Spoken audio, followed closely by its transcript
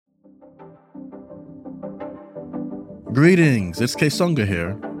Greetings, it's Kesunga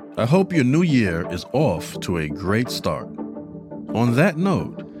here. I hope your new year is off to a great start. On that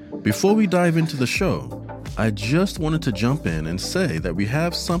note, before we dive into the show, I just wanted to jump in and say that we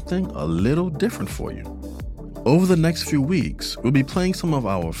have something a little different for you. Over the next few weeks, we'll be playing some of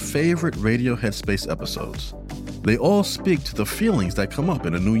our favorite Radio Headspace episodes. They all speak to the feelings that come up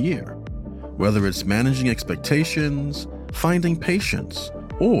in a new year, whether it's managing expectations, finding patience,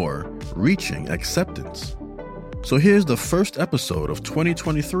 or reaching acceptance. So here's the first episode of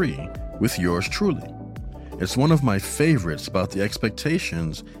 2023 with yours truly. It's one of my favorites about the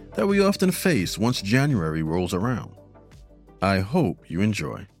expectations that we often face once January rolls around. I hope you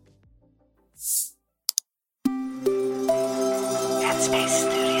enjoy. Headspace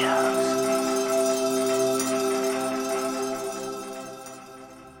Studios.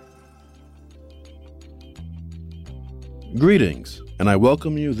 Greetings, and I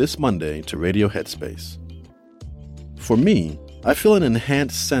welcome you this Monday to Radio Headspace. For me, I feel an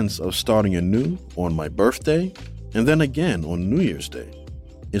enhanced sense of starting anew on my birthday and then again on New Year's Day.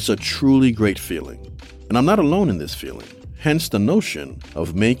 It's a truly great feeling, and I'm not alone in this feeling, hence the notion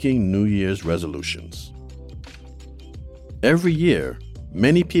of making New Year's resolutions. Every year,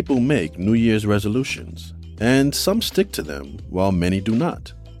 many people make New Year's resolutions, and some stick to them while many do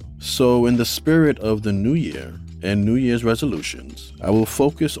not. So in the spirit of the new year and New Year's resolutions, I will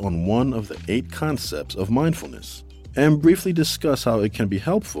focus on one of the 8 concepts of mindfulness and briefly discuss how it can be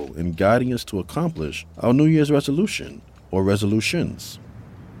helpful in guiding us to accomplish our New Year's resolution or resolutions.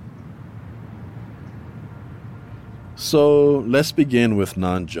 So let's begin with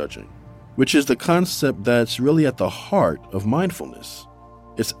non-judging, which is the concept that's really at the heart of mindfulness.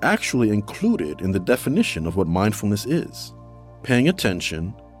 It's actually included in the definition of what mindfulness is: paying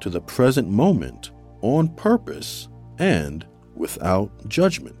attention to the present moment on purpose and without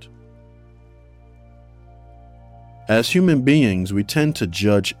judgment. As human beings, we tend to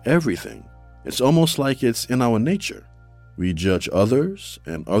judge everything. It's almost like it's in our nature. We judge others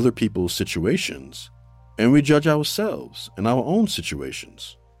and other people's situations, and we judge ourselves and our own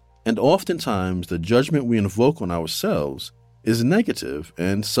situations. And oftentimes, the judgment we invoke on ourselves is negative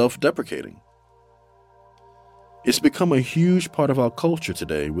and self-deprecating. It's become a huge part of our culture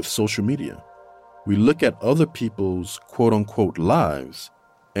today with social media. We look at other people's quote-unquote lives,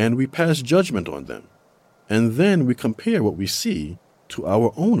 and we pass judgment on them. And then we compare what we see to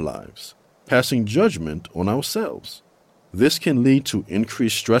our own lives, passing judgment on ourselves. This can lead to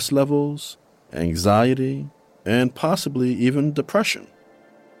increased stress levels, anxiety, and possibly even depression.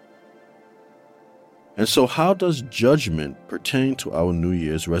 And so how does judgment pertain to our New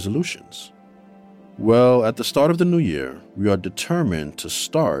Year's resolutions? Well, at the start of the new year, we are determined to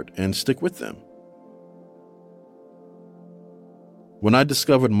start and stick with them. When I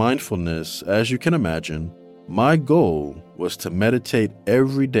discovered mindfulness, as you can imagine, my goal was to meditate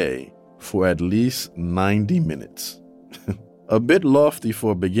every day for at least 90 minutes. A bit lofty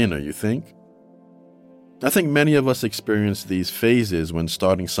for a beginner, you think? I think many of us experience these phases when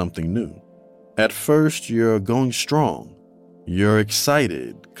starting something new. At first, you're going strong. You're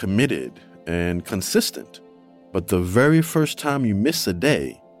excited, committed, and consistent. But the very first time you miss a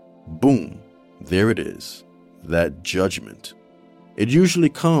day, boom, there it is, that judgment. It usually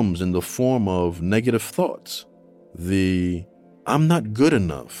comes in the form of negative thoughts. The "I'm not good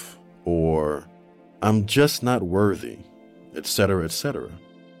enough" or "I'm just not worthy," etc., etc.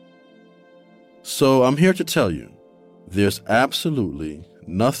 So I'm here to tell you, there's absolutely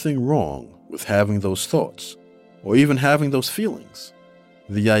nothing wrong with having those thoughts or even having those feelings.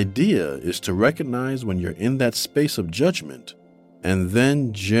 The idea is to recognize when you're in that space of judgment and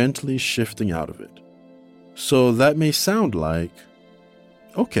then gently shifting out of it. So that may sound like,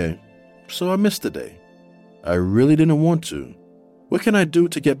 okay, so I missed a day. I really didn't want to. What can I do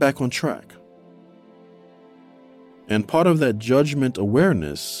to get back on track? And part of that judgment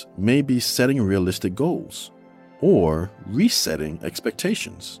awareness may be setting realistic goals or resetting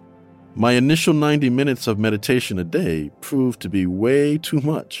expectations. My initial 90 minutes of meditation a day proved to be way too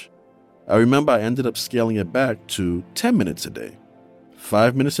much. I remember I ended up scaling it back to 10 minutes a day,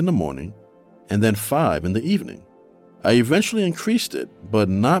 5 minutes in the morning, and then 5 in the evening. I eventually increased it, but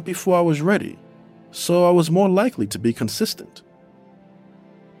not before I was ready, so I was more likely to be consistent.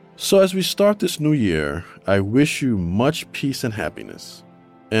 So as we start this new year, I wish you much peace and happiness,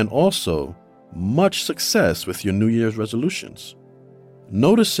 and also much success with your New Year's resolutions.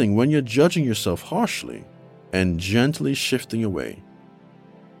 Noticing when you're judging yourself harshly and gently shifting away.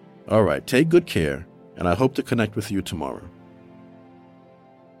 All right, take good care, and I hope to connect with you tomorrow.